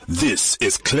This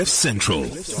is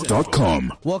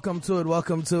CliffCentral.com. Welcome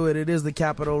to it. It is the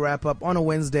Capital Wrap-Up on a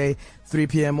Wednesday, 3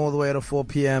 p.m. all the way to 4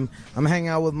 p.m. I'm hanging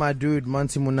out with my dude,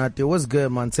 Monti Monate. What's good,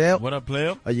 Monti? What up,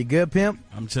 player? Are you good, Pimp?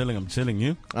 I'm chilling.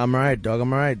 You? I'm alright, dog.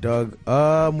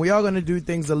 We are going to do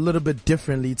things a little bit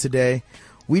differently today.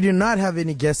 We do not have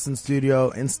any guests in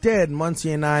studio. Instead,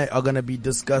 Monti and I are going to be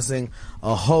discussing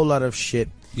a whole lot of shit.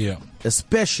 Yeah.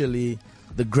 Especially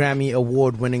the Grammy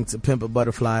award-winning To Pimp a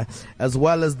Butterfly, as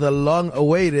well as the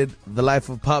long-awaited The Life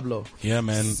of Pablo. Yeah,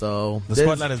 man. So the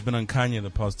spotlight has been on Kanye the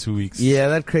past 2 weeks. Yeah,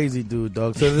 that crazy dude,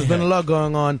 dog. So there's been a lot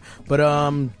going on, but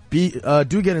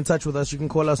do get in touch with us. You can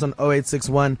call us on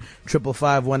 0861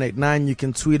 555 189. You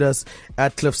can tweet us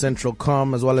at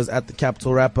CliffCentral.com as well as at the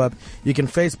Capital Wrap-Up. You can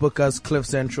Facebook us, Cliff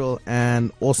Central,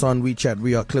 and also on WeChat,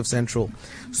 we are Cliff Central.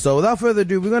 So without further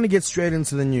ado, we're going to get straight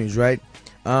into the news, right?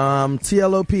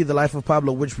 TLOP, The Life of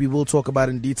Pablo, which we will talk about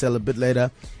in detail a bit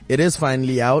later. It is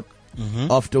finally out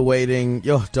after waiting,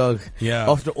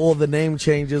 after all the name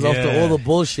changes, after all the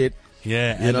bullshit.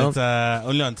 Yeah, and it's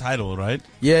only on Tidal, right?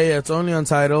 Yeah, it's only on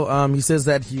Tidal. He says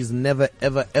that he's never,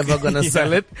 ever gonna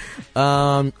sell it.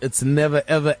 It's never,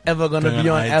 ever gonna be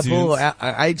on Apple or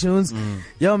iTunes.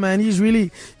 Yo, man, he's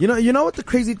really, you know what the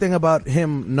crazy thing about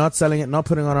him not selling it, not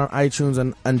putting it on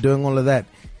iTunes and doing all of that?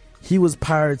 He was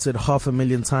pirated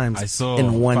 500,000 times. I saw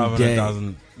in one day.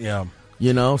 Yeah.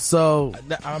 So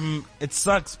it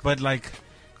sucks, but like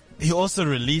he also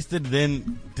released it,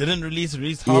 then didn't release half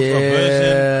a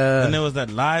version. Then there was that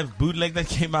live bootleg that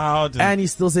came out, and he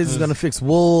still says he's gonna fix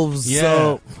Wolves. Yeah.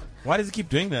 So why does he keep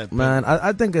doing that? Man,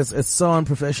 I think it's so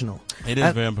unprofessional. It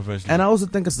is very unprofessional. And I also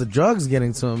think it's the drugs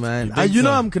getting to him, man.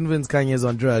 I'm convinced Kanye's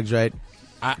on drugs, right?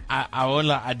 I won't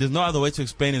lie. There's no other way to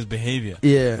explain his behavior.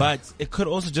 Yeah. But it could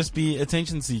also just be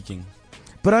attention seeking.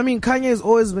 But I mean, Kanye's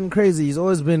always been crazy. He's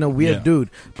always been a weird dude.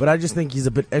 But I just think he's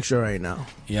a bit extra right now.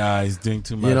 Yeah, he's doing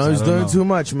too much. He's doing too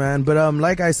much, man. But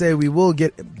like I say, we will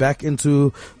get back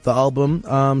into the album.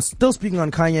 Still speaking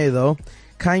on Kanye though,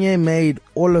 Kanye made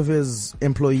all of his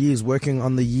employees working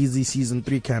on the Yeezy Season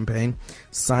 3 campaign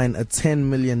sign a $10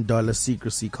 million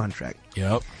secrecy contract.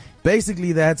 Yep.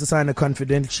 Basically, they had to sign a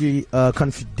confidentiality,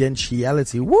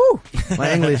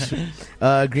 my English,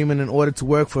 agreement in order to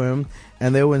work for him.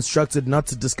 And they were instructed not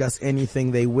to discuss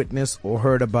anything they witnessed or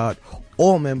heard about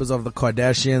all members of the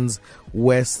Kardashians,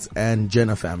 West, and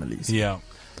Jenner families. Yeah.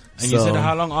 And you said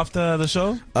how long after the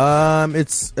show?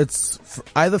 It's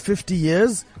either 50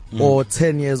 years or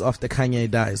 10 years after Kanye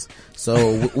dies.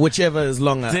 So whichever is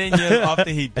longer. 10 years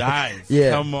after he dies.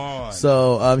 Yeah. Come on.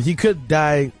 So he could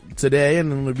die today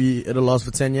and then it'll last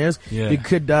for 10 years. Yeah. He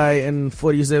could die in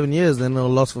 47 years, then it'll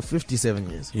last for 57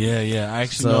 years. Yeah. I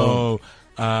actually know,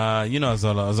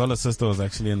 Azola. Azola's sister was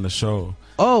actually in the show.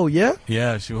 Oh, yeah?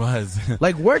 Yeah, she was.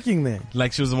 Like working there?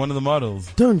 Like she was one of the models.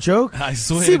 Don't joke. I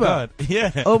swear to God.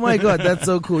 Yeah. Oh my God, that's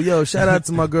so cool. Yo, shout out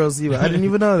to my girl Siba. I didn't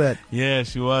even know that. Yeah,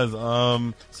 she was.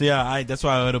 That's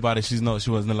why I heard about it. She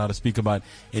wasn't allowed to speak about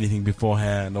anything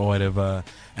beforehand or whatever.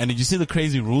 And did you see the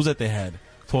crazy rules that they had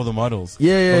for the models?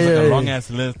 Yeah. It was like a long ass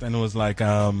list, and it was like,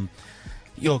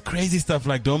 crazy stuff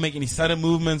like don't make any sudden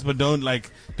movements, but don't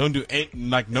do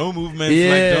no movements.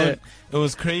 Yeah. It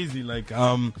was crazy. Like,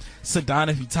 sit down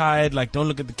if you're tired. Like, don't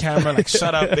look at the camera. Like,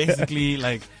 shut up. Basically,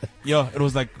 like, it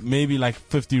was like maybe like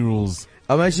 50 rules.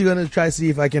 I'm actually gonna try to see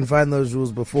if I can find those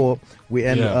rules before we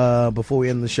end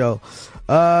the show.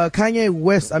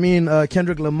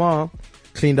 Kendrick Lamar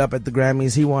cleaned up at the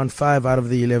Grammys. He won 5 out of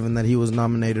the 11 that he was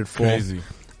nominated for. Crazy.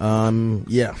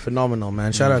 Phenomenal,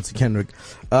 man. Shout out to Kendrick.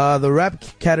 The rap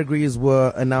categories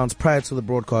were announced prior to the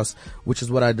broadcast, which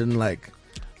is what I didn't like.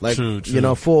 Like, true.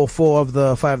 4 of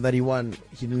the 5 that he won,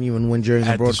 he didn't even win during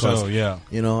the broadcast. The show, yeah.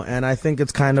 And I think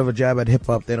it's kind of a jab at hip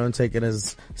hop. They don't take it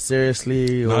as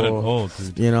seriously. Not at all,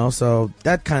 dude. So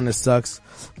that kind of sucks.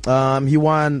 He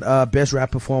won, best rap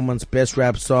performance, best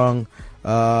rap song,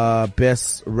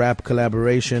 best rap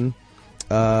collaboration,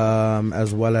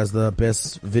 as well as the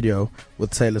best video with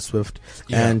Taylor Swift.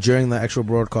 Yeah. And during the actual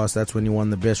broadcast, that's when he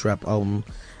won the best rap album.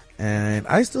 And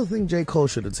I still think J. Cole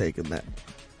should have taken that.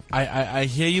 I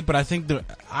hear you, but I think the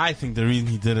reason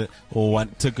he did it or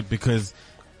took it because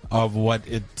of what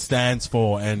it stands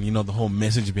for and the whole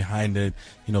message behind it,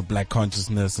 black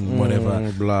consciousness and whatever.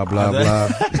 Blah blah blah.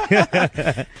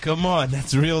 Come on,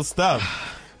 that's real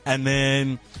stuff. And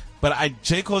then, but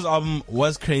J. Cole's album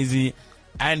was crazy,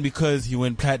 and because he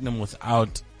went platinum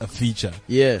without a feature.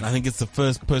 Yeah, and I think it's the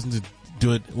first person to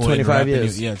do it. 25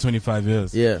 years. 25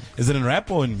 years. Yeah. Is it in rap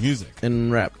or in music?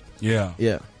 In rap. Yeah.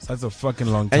 Yeah. So that's a fucking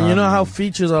long time. And you know how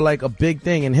features are like a big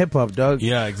thing in hip hop, dog.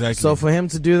 Yeah, exactly. So for him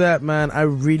to do that, man, I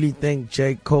really think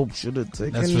J. Cole should have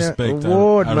taken that's that respect.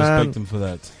 award, I man. respect him for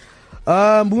that.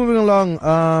 Moving along,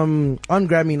 on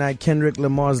Grammy night, Kendrick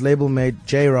Lamar's label mate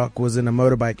J-Rock was in a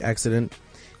motorbike accident.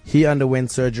 He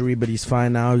underwent surgery, but he's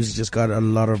fine now. He's just got a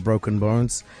lot of broken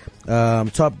bones.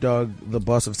 Top Dog, the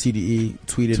boss of TDE,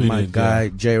 tweeted my guy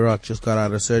J-Rock just got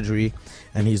out of surgery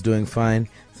and he's doing fine.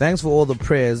 Thanks for all the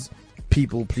prayers.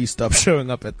 People, please stop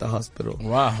showing up at the hospital.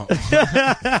 Wow.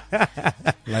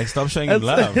 Like, stop showing him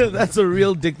love. That's a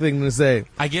real dick thing to say.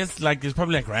 I guess, like, there's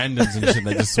probably, like, randoms and shit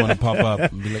that just want to pop up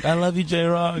and be like, I love you,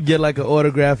 J-Rock. Get, like, an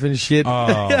autograph and shit.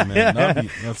 Oh, man.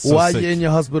 That's so While sick. you're in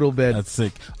your hospital bed. That's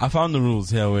sick. I found the rules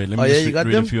here. Wait, let me you got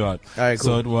read them? a few out. All right, cool.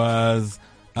 So it was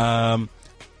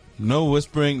no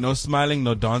whispering, no smiling,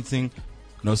 no dancing,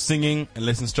 no singing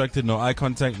unless instructed, no eye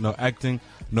contact, no acting,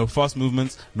 no fast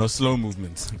movements, no slow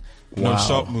movements, no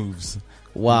sharp moves.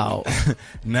 Wow.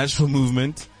 Natural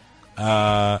movement,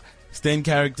 stay in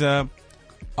character,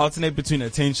 alternate between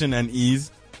attention and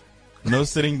ease, no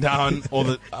sitting down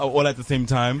all at the same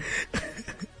time.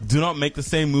 Do not make the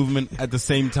same movement at the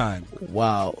same time.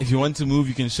 Wow. If you want to move,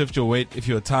 you can shift your weight. If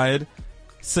you're tired,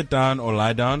 sit down or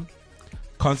lie down.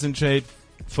 Concentrate,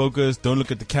 focus, don't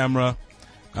look at the camera.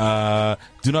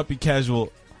 Do not be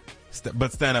casual,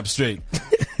 but stand up straight.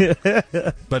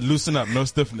 But loosen up, no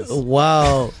stiffness.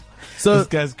 Wow. So this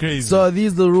guy's crazy. So are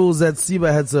these the rules that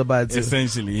Siba had to abide to?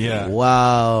 Essentially, yeah.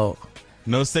 Wow.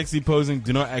 No sexy posing,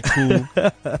 do not act cool.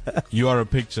 You are a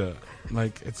picture.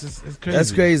 Like, it's crazy.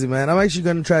 That's crazy, man. I'm actually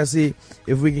going to try to see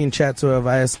if we can chat to her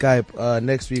via Skype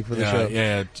next week for the show.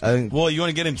 Yeah. I think. Well, you want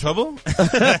to get in trouble?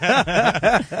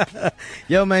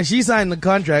 Yo, man, she signed the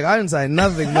contract. I didn't sign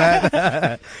nothing,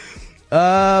 man.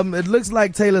 It looks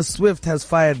like Taylor Swift has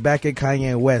fired back at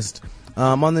Kanye West.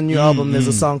 On the new album, there's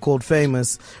a song called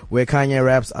Famous where Kanye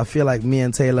raps, I feel like me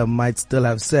and Taylor might still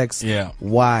have sex. Yeah.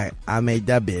 Why? I made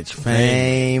that bitch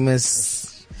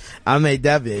famous. I made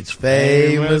that bitch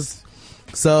famous.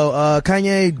 So,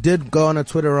 Kanye did go on a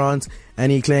Twitter rant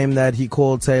and he claimed that he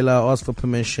called Taylor, asked for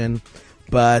permission.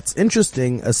 But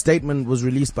interesting, a statement was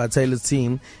released by Taylor's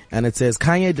team and it says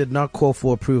Kanye did not call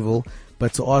for approval,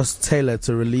 but to ask Taylor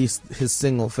to release his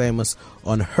single Famous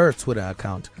on her Twitter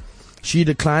account. She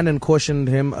declined and cautioned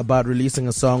him about releasing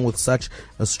a song with such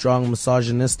a strong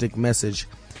misogynistic message.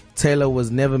 Taylor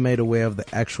was never made aware of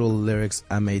the actual lyrics,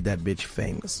 I made that bitch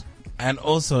famous. And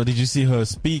also, did you see her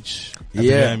speech at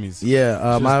the Grammys?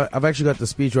 Yeah. I've actually got the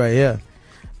speech right here.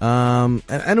 And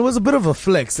it was a bit of a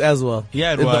flex as well.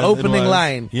 Yeah, it was. The opening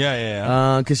line.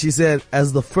 Yeah. Cause she said,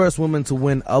 as the first woman to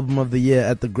win Album of the Year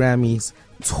at the Grammys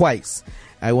twice,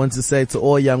 I want to say to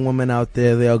all young women out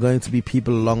there, there are going to be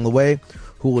people along the way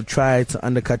who will try to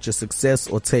undercut your success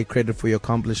or take credit for your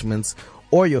accomplishments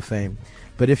or your fame.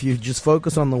 But if you just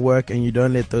focus on the work and you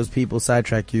don't let those people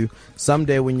sidetrack you,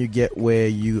 someday when you get where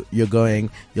you're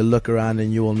going, you'll look around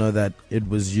and you will know that it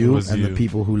was you and the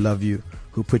people who love you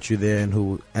who put you there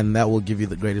and that will give you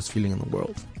the greatest feeling in the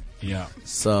world. Yeah.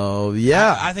 So,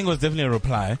 yeah. I think it was definitely a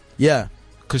reply. Yeah.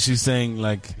 Because she's saying,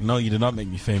 like, no, you did not make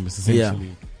me famous, essentially.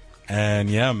 Yeah. And,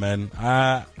 yeah, man,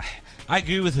 I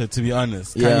agree with her, to be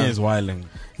honest. Kanye is wilding.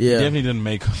 Yeah. He definitely didn't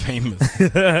make her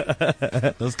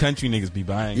famous. Those country niggas be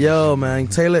buying. Yo, man,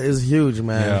 Taylor is huge,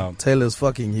 man. Yeah. Taylor's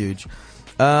fucking huge.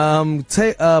 Paul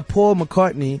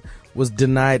McCartney was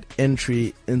denied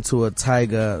entry into a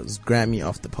Tiger's Grammy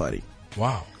after party.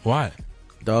 Wow. Why?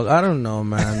 Dog, I don't know,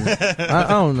 man. I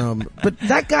don't know. But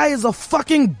that guy is a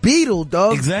fucking Beatle,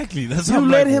 dog. Exactly. That's you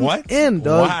let him what? in,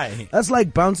 dog. Why? That's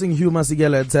like bouncing Hugh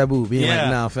Masekela at Taboo, being like,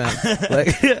 nah, fam.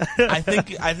 Like, I think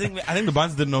the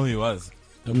Bouncers didn't know who he was.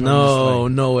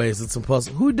 No ways. It's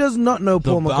impossible. Who does not know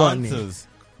Paul McCartney? Bouncers.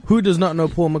 Who does not know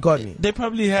Paul McCartney? They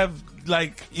probably have,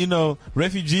 like,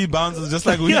 refugee bouncers just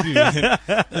like we do. They're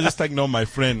just like, no, my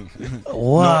friend.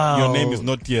 Wow. No, your name is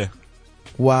not here.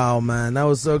 Wow, man, that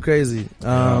was so crazy.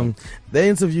 They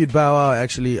interviewed Bow Wow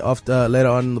actually later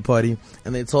on in the party,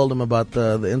 and they told him about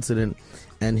the incident,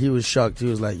 and he was shocked. He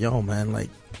was like, "Yo, man, like."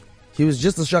 He was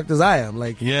just as shocked as I am.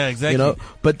 Like, yeah, exactly.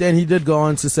 But then he did go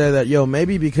on to say that,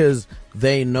 maybe because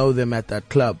they know them at that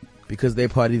club, because they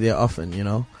party there often,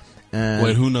 And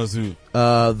wait, who knows who?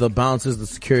 The bouncers, the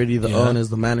security, the owners,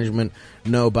 the management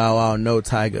know Bow Wow, know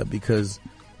Tiger, because,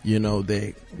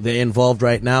 they're involved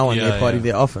right now and they party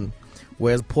there often.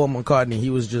 Whereas Paul McCartney,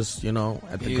 he was just, at the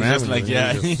Grammy. Just like,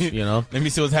 let me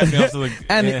see what's happening after the...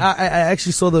 And I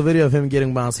actually saw the video of him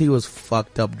getting bounced. He was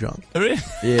fucked up drunk. Really?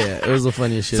 Yeah, it was the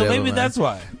funniest shit so ever, maybe man. that's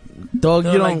why. Dog,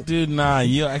 you don't... like, dude, nah,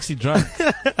 you're actually drunk.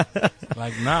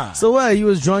 Like, nah. So what? He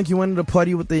was drunk, he went to the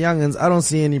party with the youngins. I don't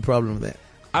see any problem there.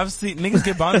 I've seen niggas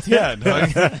get bounced here.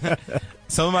 Dog.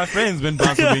 Some of my friends been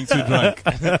bounced for being too drunk.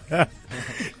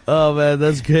 Oh man,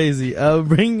 that's crazy.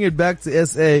 Bringing it back to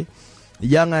SA,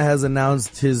 Younger has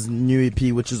announced his new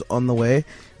EP, which is on the way.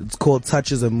 It's called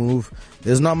Touch Is a Move.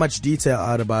 There's not much detail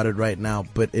out about it right now,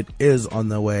 but it is on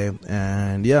the way.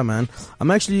 And yeah, man,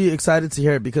 I'm actually excited to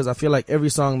hear it because I feel like every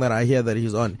song that I hear that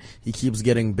he's on, he keeps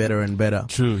getting better and better.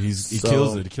 True, he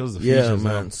kills it. He kills the yeah, features.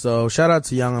 Man. So shout out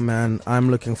to Younger, man. I'm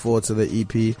looking forward to the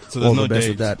EP. So there's all no the best date?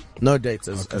 with that. No dates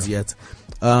as yet.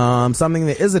 Something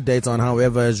there is a date on,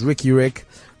 however, is Ricky Rick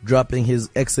dropping his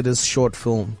Exodus short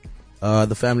film,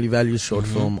 the Family Values short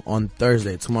film on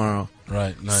Thursday, tomorrow.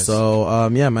 Right, nice. So,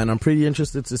 yeah, man, I'm pretty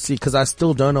interested to see, cause I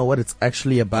still don't know what it's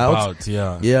actually about.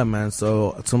 Yeah. Yeah, man.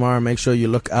 So tomorrow, make sure you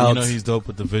look out. You know he's dope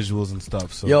with the visuals and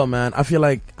stuff. So. Yo, man, I feel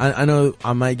like, I know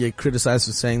I might get criticized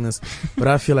for saying this, but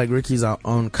I feel like Ricky's our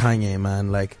own Kanye,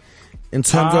 man. Like, in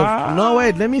terms of, no,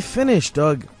 wait, let me finish,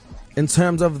 dog. In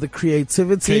terms of the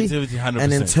creativity 100%.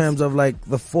 and in terms of like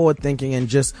the forward thinking and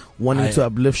just wanting to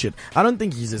uplift shit. I don't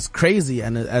think he's as crazy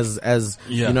and as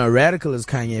you know, radical as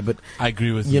Kanye, but I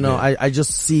agree with you. You know, I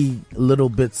just see little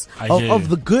bits of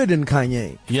the good in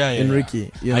Kanye. In Ricky.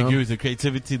 You know? I agree with the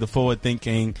creativity, the forward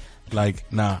thinking.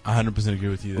 Like, nah, 100% agree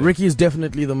with you there. Ricky is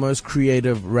definitely the most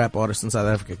creative rap artist in South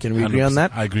Africa. Can we agree on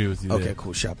that? I agree with you Okay, there.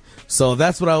 Cool, sharp. So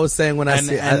that's what I was saying when I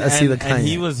see the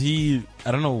Kanye. And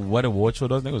I don't know what award show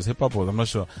it was. I think it was hip hop awards. I'm not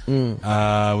sure.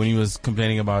 When he was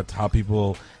complaining about how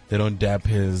people, they don't dap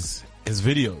his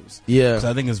videos. Yeah. So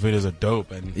I think his videos are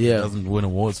dope and he doesn't win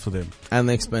awards for them. And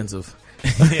they're expensive.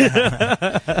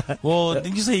 Well,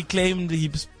 didn't you say he claimed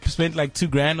he spent like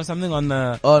 $2,000 or something on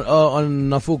the on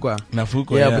Nafukwa?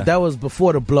 Nafukwa, yeah, but that was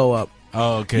before the blow up.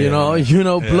 Oh, okay. You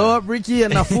know, blow up Ricky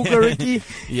and Nafuka Ricky.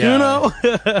 You know,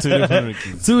 two different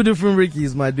Rickies. Two different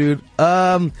Rickies, my dude.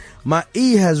 My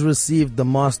E has received the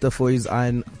master for his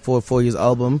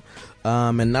album,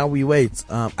 and now we wait.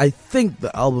 I think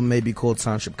the album may be called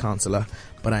Township Counselor,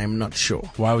 but I am not sure.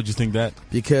 Why would you think that?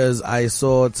 Because I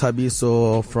saw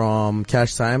Tabiso from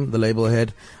Cash Time, the label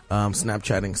head,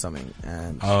 Snapchatting something,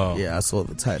 and I saw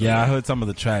the title. Yeah, I heard some of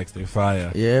the tracks. They're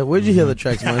fire. Yeah, where'd you hear the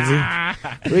tracks, Monty?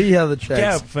 Where'd you hear the tracks?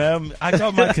 Yeah, fam. I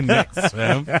got my connects,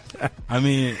 fam. I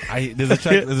mean, there's a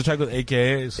track with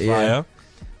AKA. It's fire.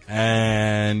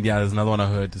 And yeah, there's another one I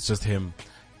heard. It's just him.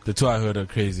 The two I heard are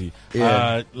crazy.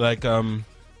 Yeah.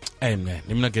 Hey man,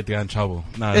 let me not get the guy in trouble.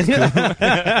 Nah, it's cool.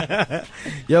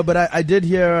 Yeah, but I did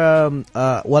hear,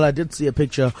 I did see a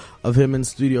picture of him in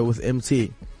studio with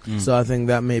MT. So I think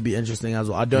that may be interesting as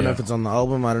well. I don't know if it's on the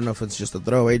album. I don't know if it's just a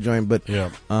throwaway joint, but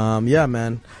yeah,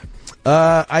 man.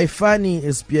 Ifani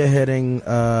is spearheading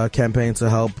a campaign to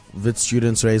help Wits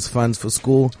students raise funds for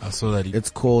school. I saw that.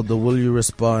 It's called the Will You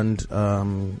Respond,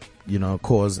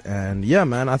 cause. And yeah,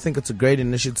 man, I think it's a great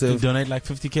initiative. He donate like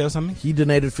 50K or something? He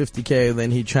donated 50K,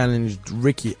 then he challenged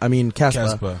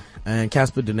Casper. And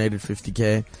Casper donated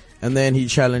 50K. And then he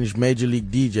challenged Major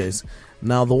League DJs.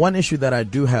 Now, the one issue that I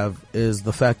do have is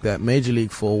the fact that Major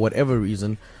League, for whatever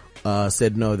reason,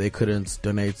 said no, they couldn't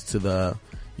donate to the,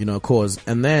 cause.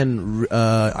 And then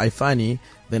Ifani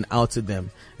then outed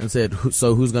them and said,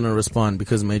 so who's going to respond?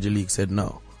 Because Major League said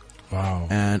no. Wow.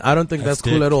 And I don't think that's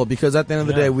cool at all, because at the end of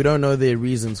the day, we don't know their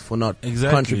reasons for not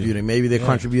contributing. Maybe they're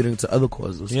contributing to other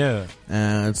causes. Yeah.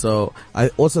 And so I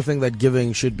also think that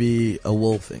giving should be a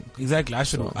will thing. Exactly.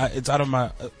 It's out of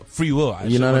my free will.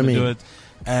 You know what I mean? Do it.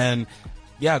 And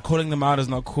yeah, calling them out is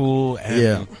not cool.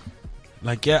 And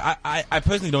I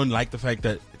personally don't like the fact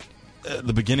that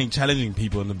the beginning, challenging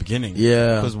people in the beginning.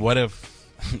 Yeah. Because what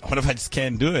if I just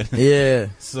can't do it? Yeah.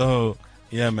 So,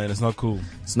 yeah, man, it's not cool.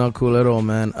 It's not cool at all,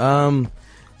 man.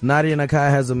 Nadia Nakai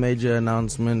has a major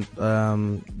announcement.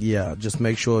 Just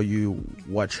make sure you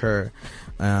watch her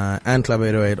and Club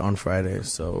 808 on Friday.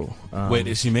 So, wait,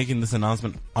 is she making this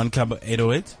announcement on Club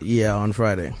 808? Yeah, on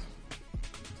Friday.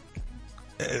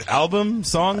 Album,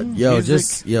 song, music?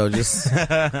 just Nadia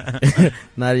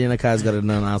Nakai's got an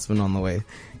announcement on the way.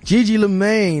 Gigi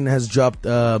Lemaine has dropped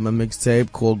a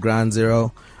mixtape called Ground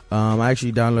Zero. I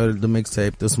actually downloaded the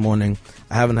mixtape this morning.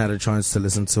 I haven't had a chance to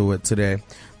listen to it today,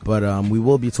 but we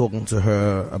will be talking to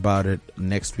her about it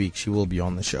next week. She will be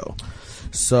on the show.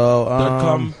 So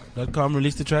 .com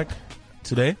released the track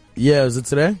today. Yeah, is it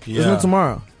today? Yeah. Isn't it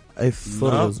tomorrow? I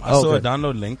thought it was. I saw a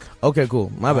download link. Okay,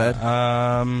 cool. My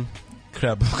bad.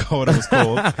 Crap, I forgot what it was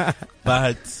called.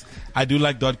 But I do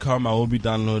like .com. I will be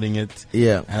downloading it.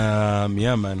 Yeah.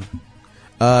 Yeah, man.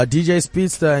 DJ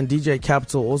Speedster and DJ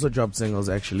Capital also dropped singles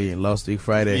actually last week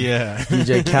Friday. Yeah.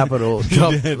 DJ Capital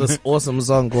dropped this awesome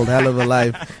song called Hell of a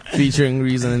Life featuring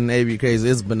Reason and AB Crazy.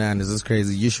 It's bananas. It's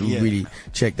crazy. You should really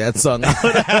check that song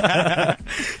out.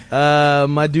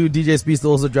 My dude DJ Speast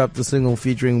also dropped a single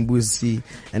featuring Boosie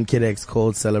and Kid X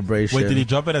called Celebration. Wait, did he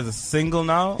drop it as a single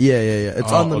now? Yeah.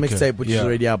 It's on the okay. mixtape, which is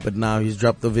already out, but now he's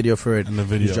dropped the video for it. And the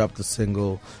video. He's dropped the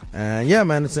single. And yeah,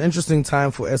 man, it's an interesting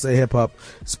time for SA hip hop.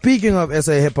 Speaking of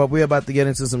SA hip hop, we're about to get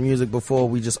into some music before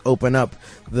we just open up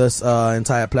this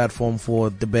entire platform for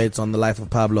debates on the life of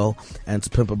Pablo and To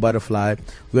Pimp a Butterfly.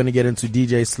 We're going to get into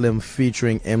DJ Slim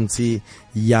featuring MT,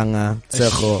 Yanga,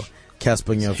 Tsecho,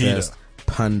 Casper Nyovest,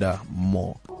 Panda,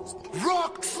 more.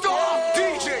 Rockstar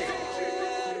DJ.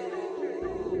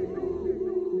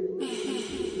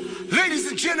 Ladies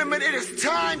and gentlemen, it is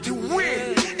time to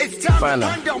win. It's time to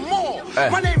find out more.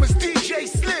 My name is DJ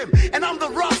Slim, and I'm the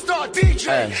Rockstar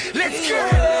DJ. Let's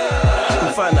get it.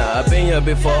 I've been here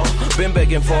before, been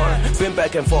back and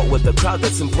forth with the crowd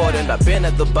that's important. I've been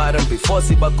at the bottom before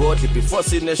Sibagoti, before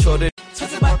Sydney showed it.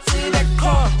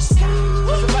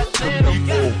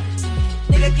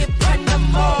 Nigga get Panda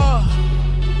more.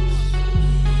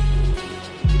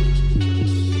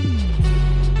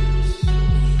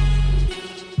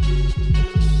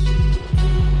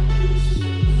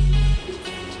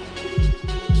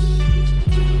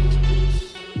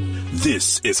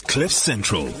 This is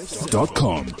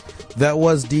CliffCentral.com. That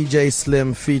was DJ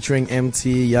Slim featuring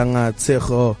MT, Yanga,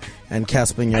 Tsecho, and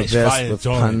Casper Nyovest with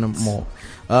Panamo.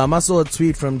 I saw a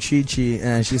tweet from Chi Chi,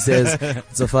 and she says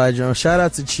it's a fire journal. Shout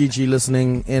out to Chi Chi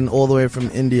listening in all the way from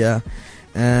India.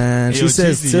 And she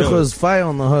says Tsecho's fire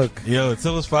on the hook. Yo,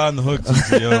 Tsecho's fire on the hook,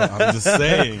 Chi. Yo, I'm just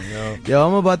saying. Yo,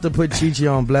 I'm about to put Chi Chi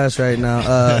on blast right now.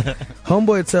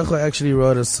 Homeboy Tsecho actually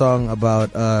wrote a song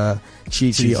about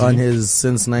Chi Chi on his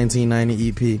Since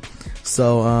 1990 EP.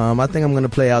 So I think I'm gonna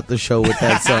play out the show with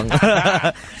that song.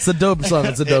 It's a dope song. It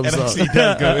actually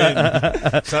does go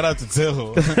in. Shout out to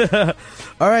Tsecho.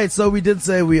 All right, so we did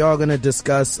say we are gonna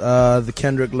discuss the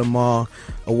Kendrick Lamar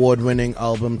award-winning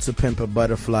album To Pimp a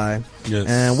Butterfly. Yes.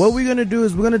 And what we're gonna do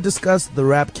is we're gonna discuss the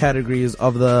rap categories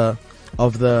of the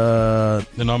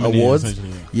nominees, awards,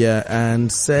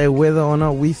 and say whether or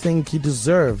not we think he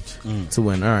deserved to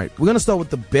win. All right, we're gonna start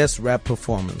with the best rap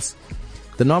performance.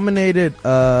 The nominated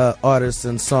artists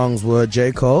and songs were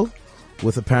J. Cole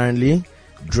with Apparently,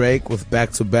 Drake with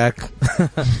Back to Back,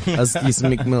 Askis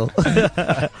McMill,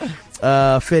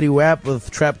 Fetty Wap with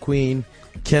Trap Queen,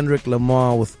 Kendrick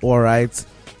Lamar with Alright,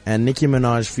 and Nicki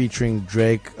Minaj featuring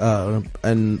Drake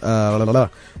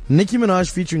Nicki Minaj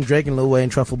featuring Drake and Lil Wayne,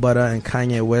 Truffle Butter, and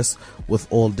Kanye West with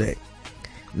All Day.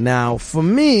 Now, for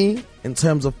me, in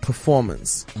terms of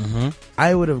performance,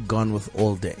 I would have gone with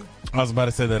All Day. I was about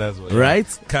to say that as well. Right?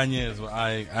 Kanye as well.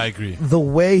 I agree. The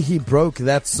way he broke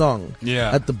that song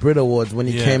at the Brit Awards when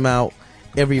he came out,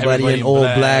 everybody in all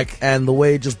black, and the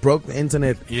way he just broke the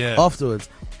internet afterwards.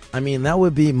 I mean, that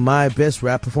would be my best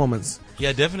rap performance.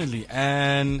 Yeah, definitely.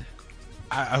 And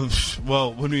I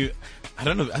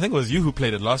don't know. I think it was you who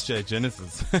played it last year at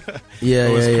Genesis.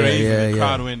 It was crazy. The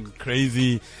crowd went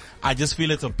crazy. I just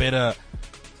feel it's a better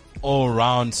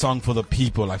all-round song for the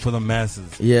people, like for the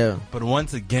masses. Yeah. But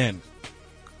once again,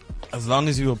 as long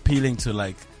as you're appealing to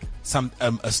like some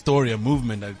a story, a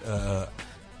movement,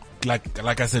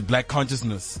 like I said, black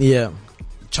consciousness. Yeah.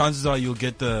 Chances are you'll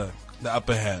get the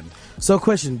upper hand. So,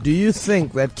 question: do you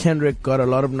think that Kendrick got a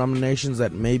lot of nominations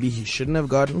that maybe he shouldn't have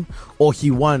gotten, or he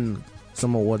won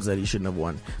some awards that he shouldn't have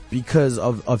won because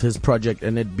of his project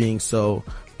and it being so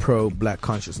pro-black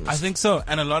consciousness? I think so,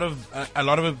 and a lot of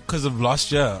it because of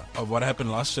last year, of what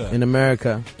happened last year in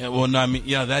America. Yeah, well, no, I mean,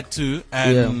 yeah, that too,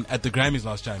 and at the Grammys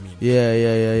last year, I mean,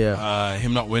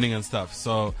 him not winning and stuff.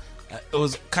 So it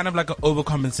was kind of like an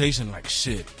overcompensation. Like,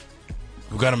 shit,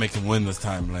 we got to make him win this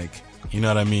time. Like, you know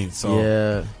what I mean?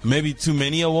 So maybe too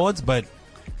many awards, but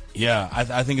yeah,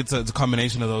 I think it's a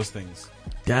combination of those things.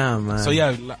 Damn, man. So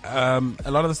yeah, a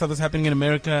lot of the stuff that's happening in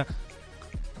America,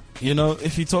 you know,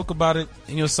 if you talk about it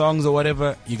in your songs or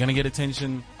whatever, you're gonna get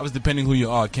attention. Obviously, depending who you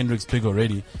are, Kendrick's big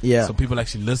already. Yeah. So people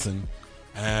actually listen,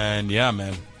 and yeah,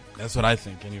 man, that's what I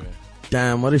think. Anyway.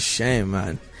 Damn, what a shame,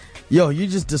 man. Yo, you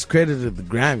just discredited the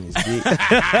Grammys, dude.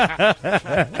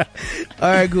 All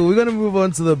right, cool. We're gonna move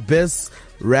on to the best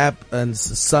rap and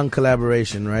song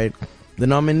collaboration, right? The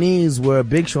nominees were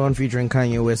Big Sean featuring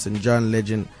Kanye West and John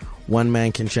Legend, One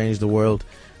Man Can Change the World,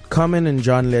 Common and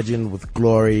John Legend with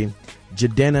Glory,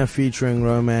 Jadena featuring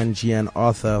Roman G and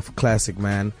Arthur for Classic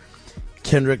Man,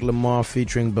 Kendrick Lamar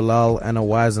featuring Bilal and a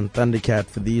Wise and Thundercat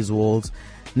for These Walls,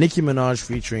 Nicki Minaj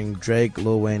featuring Drake,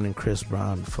 Lil Wayne and Chris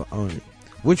Brown for Only.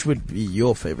 Which would be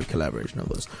your favorite collaboration of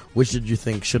those? Which did you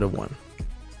think should have won?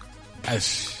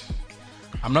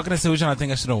 I'm not going to say which one I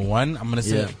think I should have won. I'm going to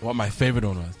say what my favorite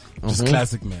one was. Just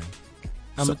Classic Man.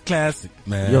 I'm a classic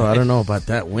man. Yo, I don't know about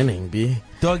that winning, B.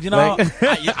 Dog, you know, Like-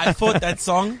 I thought that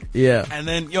song. Yeah. And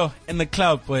then, in the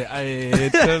club, boy,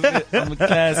 I'm a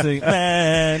classic,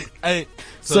 man.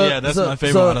 So yeah, that's my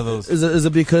favorite one of those. Is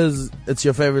it because it's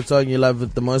your favorite song, you love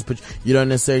it the most, but you don't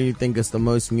necessarily think it's the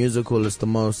most musical, it's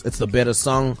the better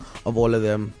song of all of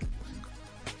them?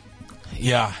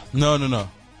 Yeah. No.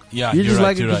 Yeah. You you're just right,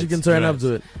 like it you're because right, you can turn you're up right.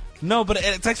 to it. No, but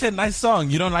it's actually a nice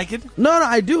song. You don't like it? No,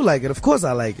 I do like it. Of course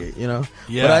I like it, you know?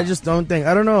 Yeah. But I just don't think,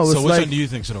 I don't know. It's So which like, one do you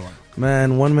think should have won?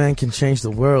 man, one man can change the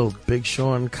world. Big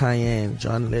Sean, Kanye, and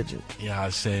John Legend. Yeah,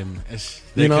 shame.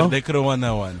 You know? They could have won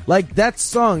that one. Like, that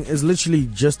song is literally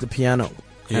just the piano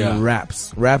and Yeah.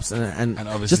 raps and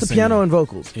obviously just the singing. piano and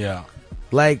vocals. Yeah.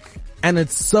 Like, and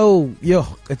it's so,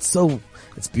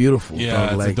 it's beautiful. Yeah, dog.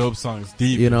 it's Like, a dope song. It's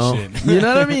deep you and know, shit. you know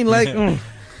what I mean? Like,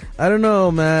 I don't know,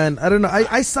 man. I don't know.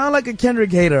 I sound like a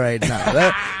Kendrick hater right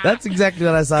now. That's exactly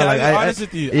what I sound Can like. I be honest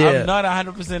with you? Yeah. I'm not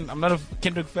 100%. I'm not a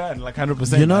Kendrick fan. Like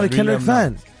 100%. You're not I a really Kendrick am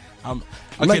fan. not.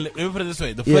 Okay, Like- let me put it this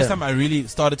way. The Yeah. first time I really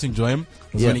started to enjoy him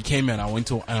was Yeah. when he came in. I went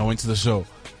to the show,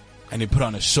 and he put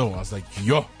on a show. I was like,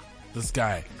 yo, this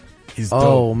guy, he's dope.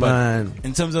 Oh, But man.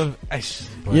 in terms of,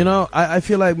 You know, I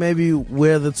feel like maybe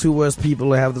we're the two worst people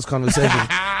to have this conversation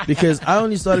because I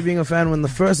only started being a fan when the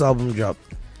first album dropped.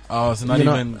 oh, so not You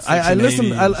know, even. I listened.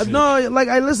 Section 80 and shit. No, like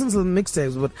I listened to the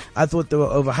mixtapes, but I thought they were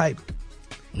overhyped.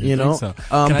 You know, think so?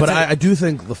 Can I but tell you- I do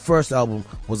think the first album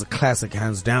was a classic,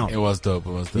 hands down. It was dope.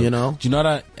 You know? Do you know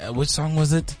that? Which song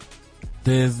was it?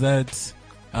 There's that.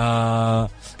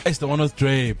 It's the one with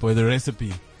Dre, boy, the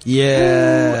recipe.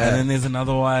 Yeah, And then there's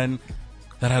another one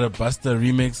that had a Busta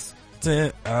remix.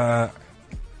 Yeah,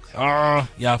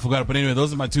 I forgot. But anyway,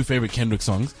 those are my two favorite Kendrick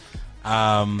songs.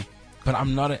 But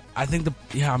I'm not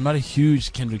a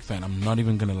huge Kendrick fan. I'm not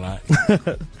even gonna lie.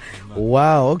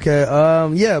 Wow. Okay.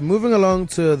 Yeah. Moving along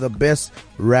to the best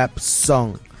rap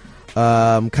song.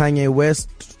 Kanye West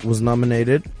was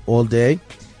nominated All Day.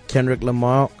 Kendrick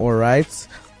Lamar, All Right.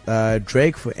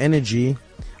 Drake for Energy.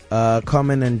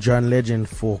 Common and John Legend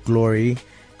for Glory,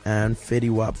 and Fetty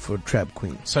Wap for Trap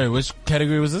Queen. Sorry, which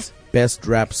category was this? Best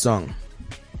rap song.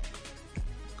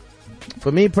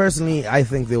 For me personally, I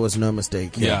think there was no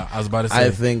mistake here. Yeah, I was about to say.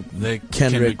 I think Kendrick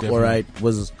Kendrick definitely. Alright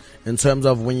was, in terms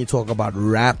of when you talk about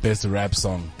rap, Best rap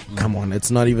song. come on,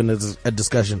 it's not even a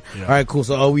discussion. Yeah. Alright, cool.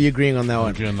 So are we agreeing on that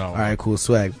one? Agreeing on that one. Alright, cool.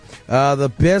 Swag.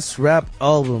 The best rap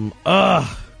album.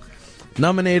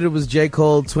 Nominated was J.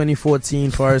 Cole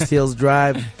 2014 Forest Hills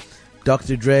Drive,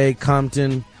 Dr. Dre,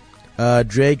 Compton,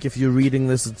 Drake, if you're reading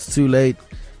this, it's too late,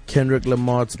 Kendrick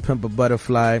Lamar, To Pimp a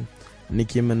Butterfly,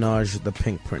 Nicki Minaj, The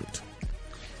Pink Print.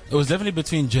 It was definitely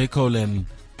between J. Cole and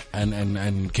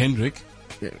Kendrick.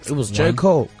 It was J.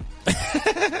 Cole.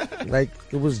 Like,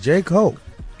 it was J. Cole.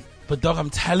 But dog, I'm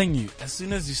telling you, as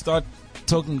soon as you start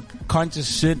talking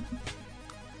conscious shit,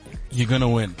 you're gonna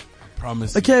win. I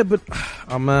promise. Okay, but,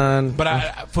 oh man.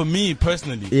 But for me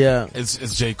personally, Yeah. it's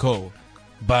J. Cole.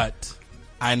 But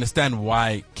I understand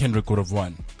why Kendrick would have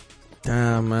won.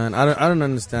 Damn, man. I don't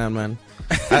understand, man.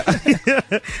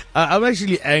 I'm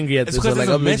actually angry at It's this. because Like, there's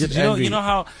a I'm legit message. angry. You know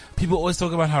how people always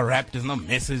talk about how rap there's no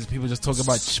message. People just talk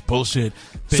about bullshit.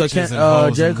 So Bitches and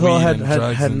hoes J. and Cole weed had and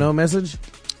drugs and- no message?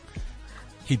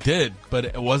 He did, but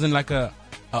it wasn't like a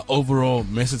overall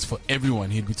message for everyone.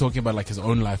 He'd be talking about like his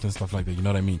own life and stuff like that. You know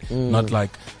what I mean? Not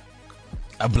like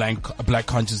a black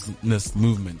consciousness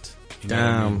movement. You know what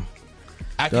I mean?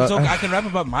 Damn. I can rap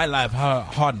about my life, how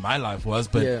hard my life was,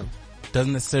 but Yeah.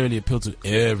 doesn't necessarily appeal to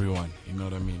everyone. You know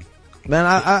what I mean? Man,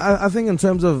 I think in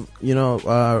terms of,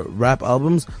 rap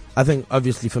albums, I think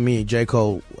obviously for me, J.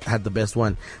 Cole had the best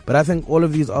one. But I think all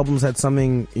of these albums had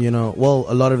something, a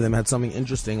lot of them had something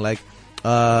interesting. Like,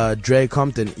 Dre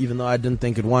Compton, even though I didn't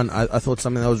think it won, I thought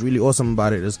something that was really awesome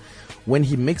about it is when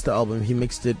he mixed the album, he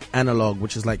mixed it analog,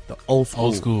 which is like the old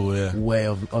school yeah. way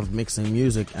of mixing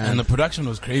music. And the production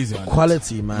was crazy on it.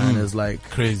 Quality, man, is like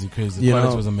Crazy. The You quality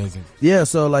know, was amazing. yeah.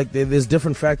 So like there's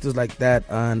different factors like that,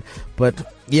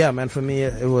 but yeah, man, for me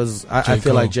it was I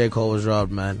feel Cole. like J. Cole was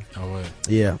robbed, man. Oh, wait.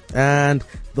 Yeah, and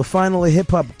the final hip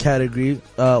hop category,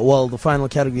 the final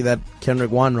category that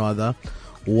Kendrick won rather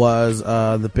was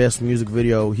the best music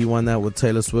video. He won that with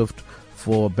Taylor Swift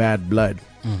for Bad Blood.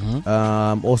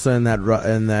 Mm-hmm. Also in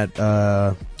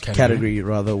that category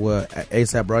rather were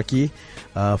A$AP Rocky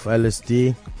for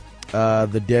LSD,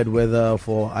 The Dead Weather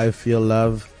for I Feel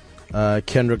Love,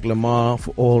 Kendrick Lamar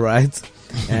for All Right,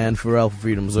 and Pharrell for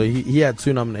Freedom. So he had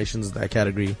 2 nominations in that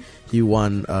category. He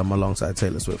won alongside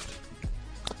Taylor Swift.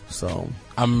 So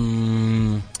I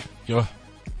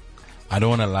don't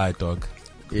want to lie, dog.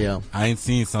 yeah, I ain't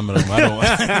seen some of them. I don't.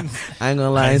 I ain't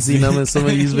gonna lie, I ain't seen them in some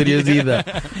of these videos either.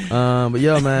 But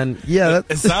yo, man, yeah,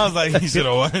 It sounds like he should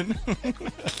have won.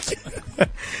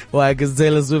 Why? Because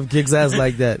Taylor Swift kicks ass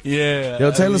like that. Yeah.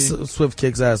 Yo, Taylor Swift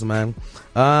kicks ass, man.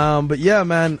 But yeah,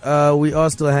 man, we are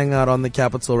still hanging out on the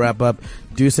Capital Wrap Up.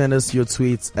 Do send us your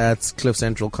tweets at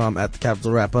cliffcentral.com at the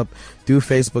Capital Wrap Up. Do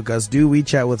Facebook us. Do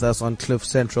WeChat with us on Cliff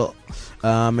Central.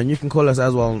 And you can call us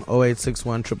as well on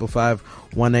 0861 555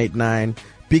 189.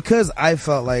 Because I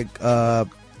felt like,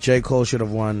 J. Cole should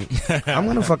have won. I'm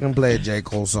gonna fucking play a J.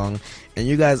 Cole song, and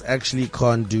you guys actually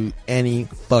can't do any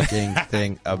fucking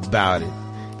thing about it.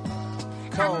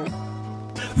 Cole.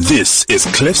 This is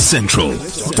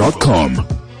cliffcentral.com.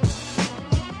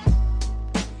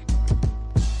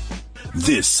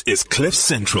 This is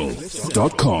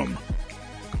cliffcentral.com.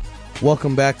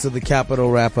 Welcome back to the Capital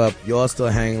Wrap Up. You're still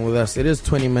hanging with us. It is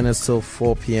 20 minutes till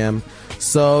 4 p.m.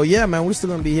 So yeah, man, we're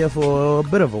still gonna be here for a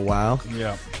bit of a while.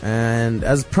 Yeah. And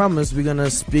as promised, we're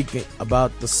gonna speak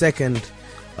about the second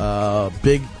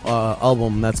big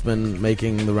album that's been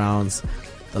making the rounds,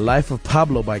 The Life of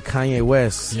Pablo by Kanye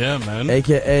West. Yeah, man.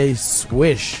 AKA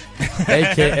Swish,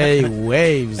 AKA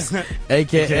Waves,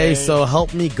 AKA So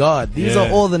Help Me God. These are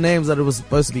all the names that it was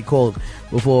supposed to be called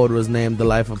before it was named The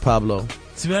Life of Pablo.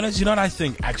 To be honest, you know what I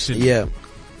think, actually? Yeah.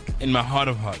 In my heart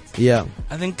of hearts. Yeah.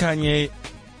 I think Kanye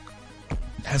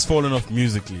has fallen off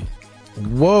musically.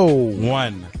 Whoa.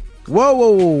 One.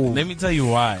 Whoa. Let me tell you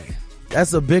why.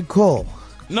 That's a big call.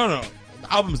 No. The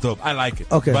album's dope. I like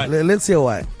it. Okay, but let's hear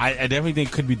why. I definitely think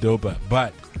it could be doper.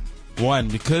 But one,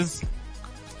 because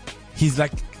he's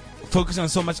like focused on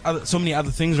so many other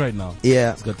things right now.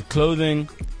 Yeah. He's got the clothing,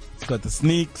 he's got the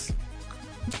sneaks,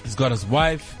 he's got his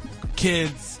wife,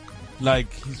 kids.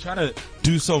 Like, he's trying to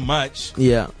do so much.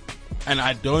 Yeah. And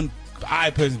I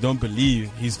personally don't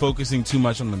believe he's focusing too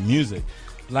much on the music.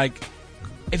 Like,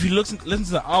 if you listen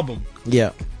to the album,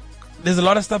 yeah, there's a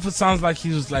lot of stuff that sounds like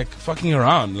he was like fucking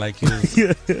around. Like,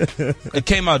 it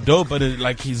came out dope, but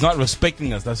he's not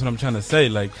respecting us. That's what I'm trying to say.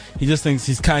 Like, he just thinks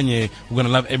he's Kanye. We're gonna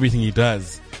love everything he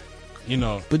does. You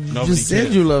know. But you just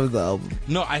said you loved the album.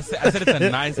 No, I said it's a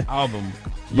nice album.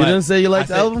 You didn't say you liked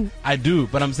the album? I do,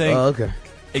 but I'm saying. Oh, okay.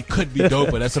 It could be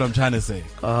doper. That's what I'm trying to say.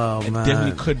 Oh, it man.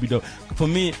 Definitely could be dope. For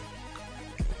me,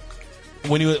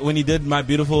 when he did My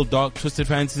Beautiful Dark Twisted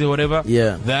Fantasy or whatever,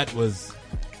 yeah, that was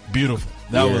beautiful.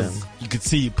 That was, you could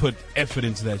see he put effort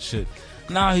into that shit.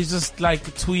 Now he's just like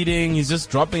tweeting, he's just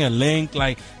dropping a link,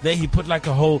 like then he put like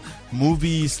a whole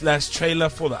movie / trailer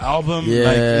for the album. Yeah,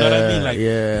 like, you know what I mean? Like,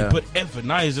 yeah. he put effort.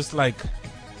 Now he's just like,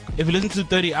 if you listen to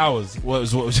 30 Hours,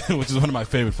 which is one of my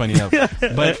favorite, funny enough,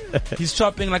 but he's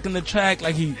chopping like in the track,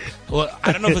 like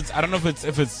I don't know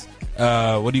if it's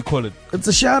what do you call it? It's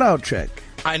a shout out track.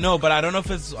 I know, but I don't know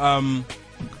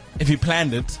if he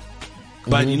planned it.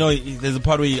 But you know, there's a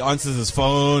part where he answers his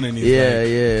phone and he's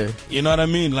like, you know what I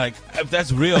mean? Like, if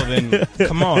that's real, then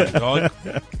come on, dog.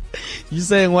 You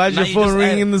saying why's your phone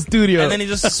ringing in the studio? And then he's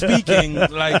just speaking.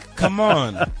 Like, come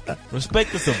on,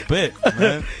 respect us a bit,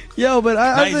 man. Yo, but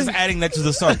I he's just adding that to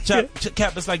the song.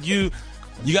 Cap, it's like you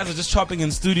guys are just chopping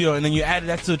in studio, and then you added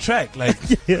that to the track. Like,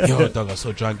 yo, dog, I was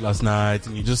so drunk last night,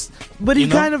 and you just. But he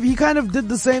kind of did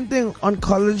the same thing on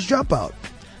College Dropout.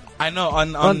 I know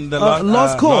on the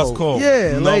Lost Call.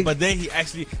 Yeah, no, but then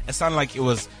it sounded like it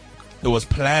was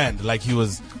planned. Like he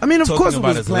was. I mean, of talking course, it about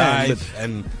was his planned, life,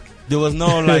 and there was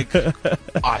no like,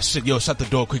 shit, yo, shut the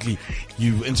door quickly.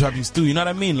 You interrupting Stu. You know what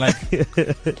I mean? Like,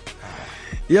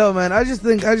 yo, man, I just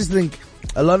think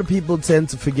a lot of people tend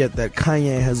to forget that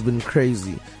Kanye has been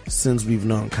crazy since we've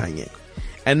known Kanye,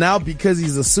 and now because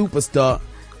he's a superstar.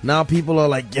 Now people are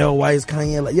like, yo, why is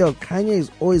Kanye like, yo,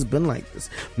 Kanye's always been like this.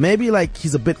 Maybe like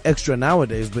he's a bit extra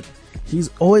nowadays, but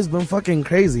he's always been fucking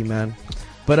crazy, man.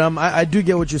 But I do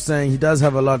get what you're saying. He does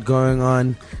have a lot going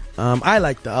on. I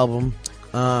like the album.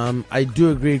 I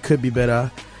do agree it could be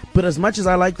better. But as much as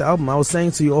I like the album, I was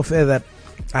saying to you off air that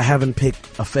I haven't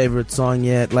picked a favorite song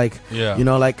yet. Like, you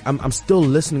know, like I'm still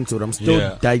listening to it. I'm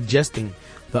still digesting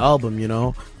the album, you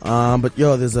know. But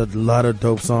yo, there's a lot of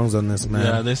dope songs on this, man.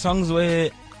 Yeah, there's songs where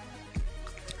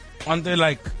aren't there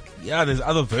like, there's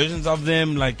other versions of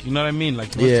them, like, you know what I mean?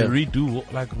 Like, he wants to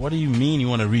redo, like, what do you mean you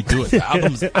want to redo it? The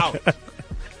album's out.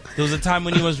 There was a time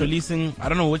when he was releasing, I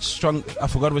don't know which song, I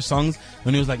forgot which songs,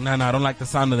 when he was like, nah, I don't like the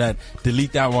sound of that,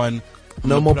 delete that one.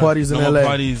 No more parties in LA. No more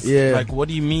parties. Yeah. Like, what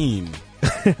do you mean?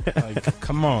 Like,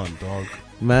 come on, dog.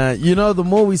 Man, you know, the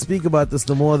more we speak about this,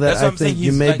 the more that I think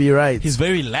you may be right. He's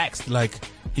very laxed. Like,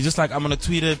 he's just like, I'm going to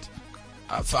tweet it,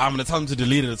 I'm going to tell him to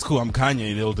delete it, it's cool, I'm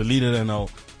Kanye, they'll delete it, and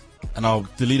I'll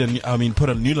delete put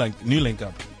a new link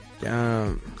up.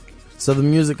 Damn. So the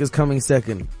music is coming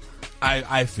second.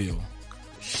 I feel.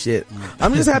 Shit.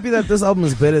 I'm just happy that this album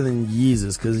is better than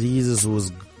Yeezus, because Yeezus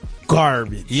was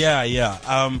garbage. Yeah.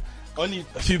 only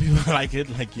a few people like it.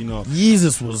 Like, you know,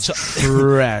 Yeezus was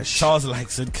trash. Charles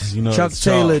likes it because, you know, Chuck it's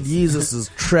Taylor, Charles. Yeezus is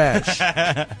trash.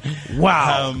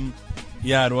 Wow.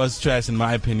 Yeah, it was trash in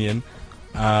my opinion.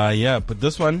 Yeah, but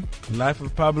this one, Life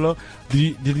of Pablo.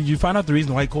 Did you find out the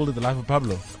reason why he called it The Life of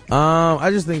Pablo? I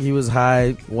just think he was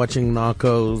high watching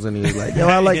Narcos, and he was like, "Yo,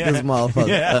 I like this motherfucker."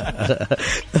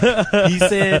 Yeah. He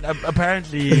said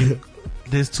apparently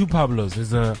there's two Pablos.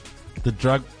 There's the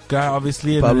drug guy,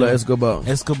 obviously, and Pablo then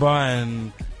Escobar,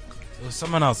 and there was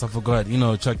someone else. I forgot. You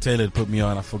know, Chuck Taylor put me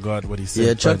on. I forgot what he said.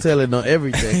 Yeah, Chuck Taylor know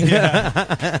everything.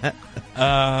 Yeah.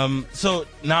 So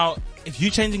now, if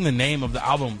you're changing the name of the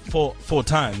album four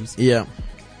times, Yeah.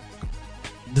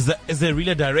 is there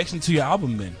really a direction to your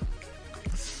album then?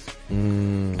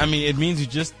 I mean, it means you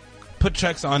just put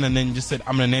tracks on and then you just said,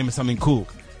 I'm gonna name it something cool.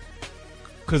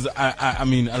 Because I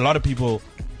mean, a lot of people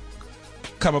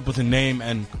come up with a name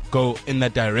and go in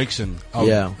that direction.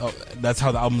 That's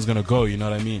how the album's gonna go. You know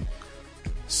what I mean?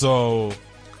 So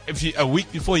if you a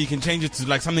week before you can change it to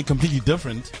like something completely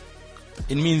different,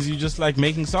 it means you just like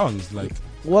making songs like.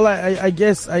 Well, I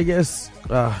guess,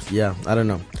 yeah, I don't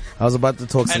know. I was about to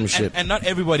talk some shit. And not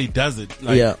everybody does it.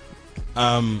 Like, yeah.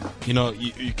 You know,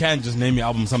 you can't just name your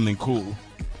album something cool,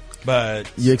 but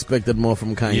You expected more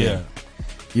from Kanye. yeah,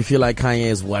 You feel like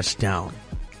Kanye is washed down.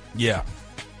 yeah.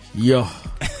 Yo.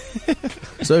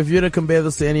 So if you were to compare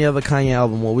this to any other Kanye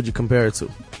album, what would you compare it to?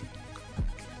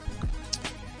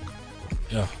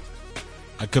 Yeah.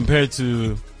 I compare it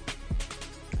to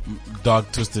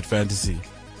Dark Twisted Fantasy.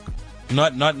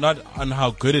 Not on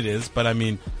how good it is, but I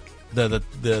mean the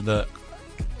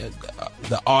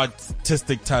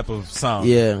artistic type of sound.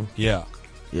 Yeah. Yeah.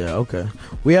 Yeah, okay.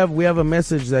 We have a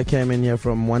message that came in here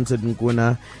from Wanted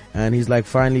Nguna, and he's like,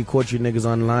 finally caught you niggas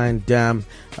online. Damn,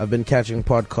 I've been catching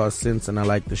podcasts since, and I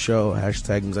like the show.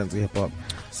 Hashtag Mzansi Hip Hop.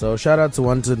 So shout out to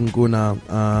Wanted Nguna.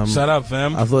 Shout out,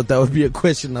 fam. I thought that would be a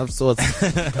question of sorts.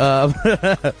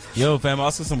 Yo, fam,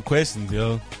 ask us some questions,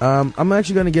 yo. I'm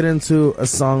actually gonna get into a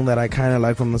song that I kind of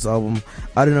like from this album.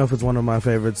 I don't know if it's one of my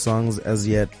favorite songs as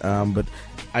yet, but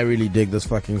I really dig this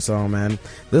fucking song, man.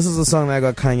 This is a song that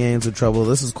got Kanye into trouble.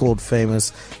 This is called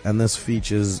Famous, and this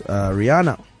features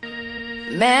Rihanna.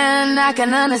 Man, I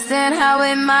can understand how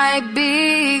it might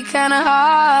be kinda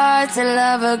hard to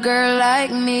love a girl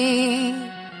like me.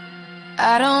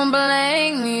 I don't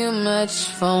blame you much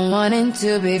for wanting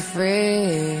to be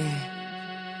free.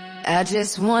 I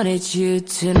just wanted you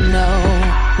to know.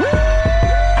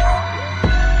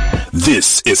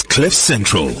 This is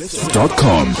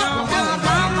CliffCentral.com.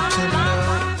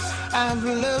 I've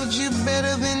loved you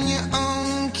better than your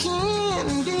own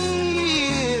kin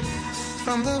did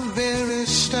from the very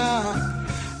start.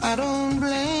 I don't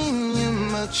blame you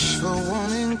much for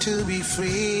wanting to be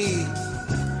free.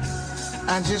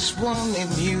 I just wanted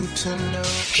you to know.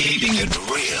 Keeping it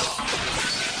real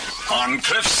on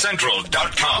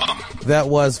CliffCentral.com. That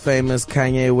was Famous,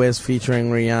 Kanye West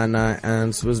featuring Rihanna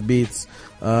and Swizz Beatz.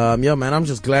 Yo, man, I'm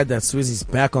just glad that Swizzy's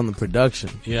back on the production.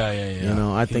 Yeah. You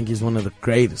know, I think he's one of the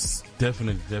greatest.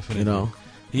 Definitely. You know?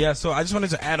 Yeah, so I just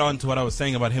wanted to add on to what I was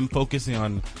saying about him focusing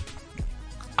on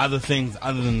other things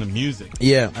other than the music.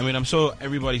 Yeah. I mean, I'm sure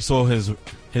everybody saw his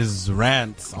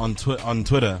rants on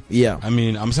Twitter. Yeah. I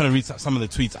mean, I'm just going to read some of the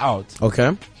tweets out.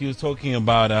 Okay. He was talking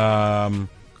about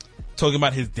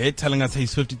his debt, telling us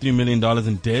he's $53 million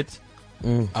in debt.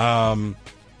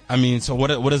 I mean, so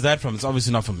what is that from? It's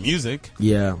obviously not from music.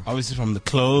 Yeah. Obviously from the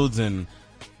clothes and,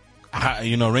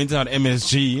 you know, renting out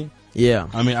MSG. Yeah.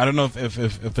 I mean, I don't know if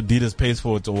Adidas pays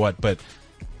for it or what, but,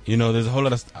 you know, there's a whole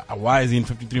lot of why is he in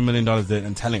 $53 million there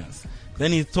and telling us?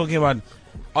 Then he's talking about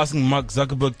asking Mark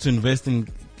Zuckerberg to invest in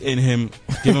him,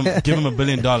 give him $1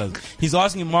 billion. He's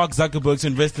asking Mark Zuckerberg to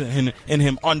invest in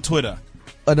him on Twitter.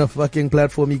 On a fucking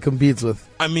platform he competes with.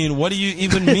 I mean, what do you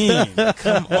even mean?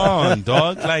 Come on,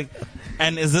 dog. Like,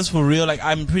 and is this for real? Like,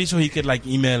 I'm pretty sure he could like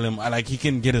email him. Like, he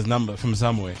can get his number from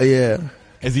somewhere. Yeah.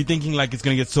 Is he thinking like it's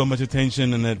gonna get so much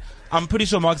attention and that? I'm pretty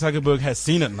sure Mark Zuckerberg has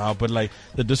seen it now, but like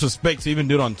the disrespect to even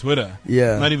do it on Twitter.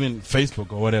 Yeah. Not even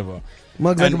Facebook or whatever.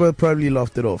 Mark Zuckerberg probably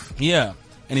laughed it off. Yeah.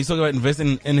 And he's talking about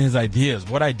investing in his ideas.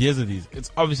 What ideas are these?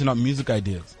 It's obviously not music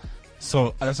ideas.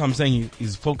 So that's what I'm saying.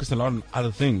 He's focused a lot on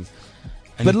other things.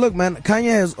 And but look, man,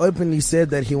 Kanye has openly said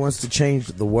that he wants to change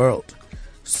the world.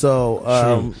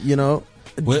 So, you know.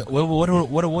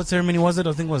 What award ceremony was it?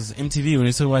 I think it was MTV when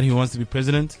he said what he wants to be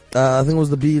president. I think it was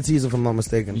the BETs, if I'm not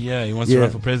mistaken. Yeah, he wants to run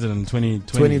for president in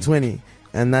 2020.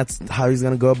 And that's how he's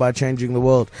going to go about changing the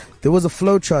world. There was a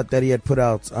flowchart that he had put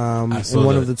out in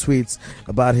one of the tweets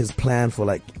about his plan for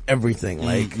like everything,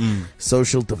 like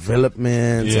social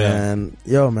development. And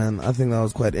yo, man, I think that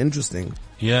was quite interesting.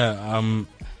 Yeah.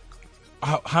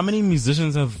 how many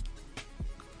musicians have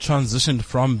transitioned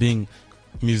from being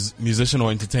musician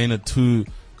or entertainer to,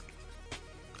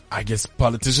 I guess,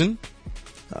 politician?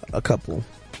 A couple.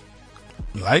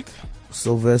 Like?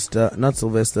 Not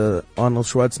Sylvester, Arnold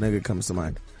Schwarzenegger comes to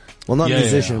mind. Well, not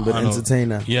musician, but Arnold,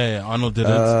 entertainer. Yeah, Arnold did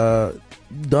it.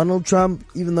 Donald Trump,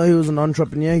 even though he was an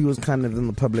entrepreneur, he was kind of in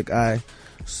the public eye.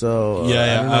 So, I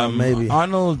don't know, maybe.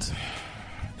 Arnold,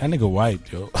 that nigga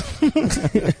white, yo.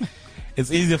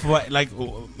 It's easier for white, like,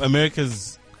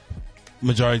 America's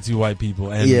majority white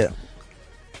people. And,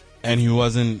 and he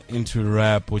wasn't into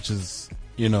rap, which is,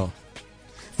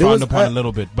 frowned upon a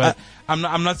little bit. But I'm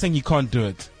not saying he can't do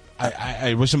it.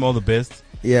 I wish him all the best.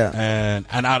 Yeah.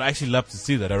 And I'd actually love to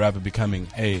see that a rapper becoming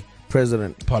a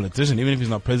president, politician. Even if he's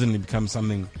not president, he becomes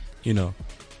something,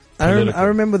 I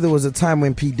remember there was a time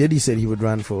when P. Diddy said he would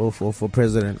run for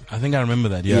president. I think I remember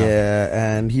that, yeah.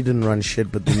 Yeah, and he didn't run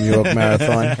shit but the New York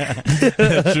Marathon.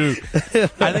 True.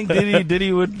 I think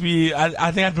Diddy would be,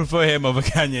 I think I'd prefer him over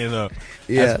Kanye, though,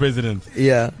 as president.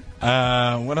 Yeah.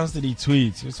 What else did he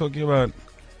tweet? He was talking about...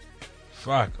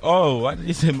 Fuck. Oh, why did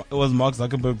he say it was Mark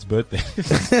Zuckerberg's birthday?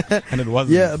 And it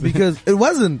wasn't. Yeah, because it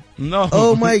wasn't. No.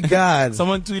 Oh my God.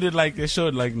 Someone tweeted like, they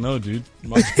showed like, no, dude.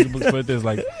 Mark Zuckerberg's birthday is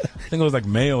like, I think it was like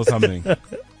May or something.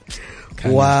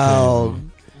 Wow.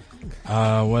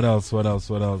 What else?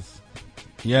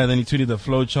 Yeah, then he tweeted the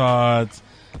flow charts.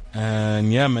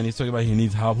 And yeah, man, he's talking about he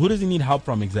needs help. Who does he need help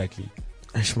from exactly?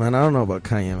 Ish, man, I don't know about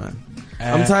Kanye, man.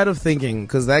 I'm tired of thinking,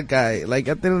 because that guy, like,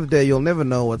 at the end of the day, you'll never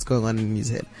know what's going on in his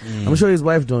head. I'm sure his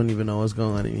wife don't even know what's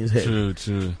going on in his head. True.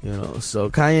 So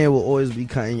Kanye will always be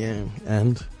Kanye,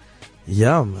 and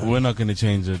yeah, man. We're not going to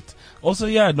change it. Also,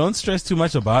 yeah, don't stress too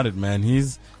much about it, man. You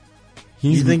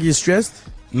think he's stressed?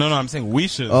 No, I'm saying we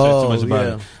shouldn't stress too much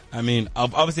about it. I mean,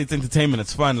 obviously it's entertainment,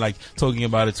 it's fun, like, talking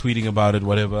about it, tweeting about it,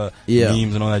 whatever,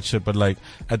 memes and all that shit, but like,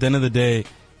 at the end of the day,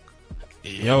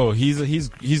 yo,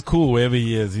 he's cool wherever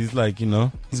he is. He's like, he's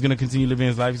gonna continue living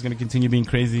his life. He's gonna continue being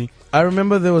crazy. I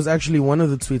remember there was actually one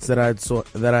of the tweets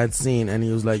that I'd seen, and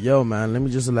he was like, "Yo, man, let me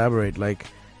just elaborate. Like,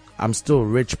 I'm still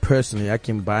rich personally. I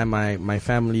can buy my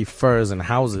family furs and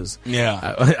houses."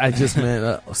 Yeah, I just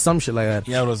meant some shit like that.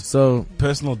 Yeah, it was so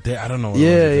personal debt. I don't know.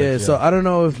 Yeah. So I don't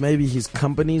know if maybe his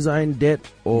companies are in debt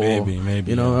or maybe. I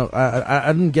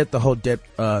didn't get the whole debt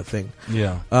thing.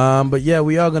 Yeah. But yeah,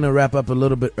 we are gonna wrap up a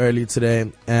little bit early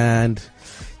today, and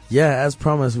yeah, as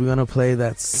promised, we're gonna play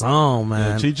that song,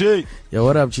 man. Yeah, Chi-Chi. Yo,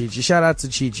 what up, Chi-Chi? Shout out to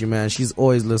Chi-Chi, man. She's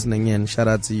always listening in. Shout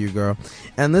out to you, girl.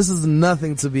 And this is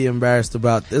nothing to be embarrassed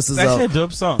about. This is a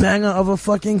dope song. Banger of a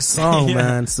fucking song,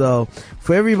 man. So,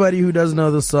 for everybody who doesn't know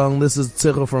the song, this is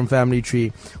Tiro from Family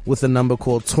Tree with a number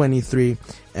called 23.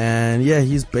 And yeah,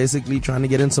 he's basically trying to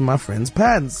get into my friend's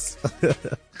pants.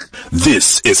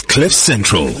 This is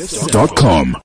CliffCentral.com.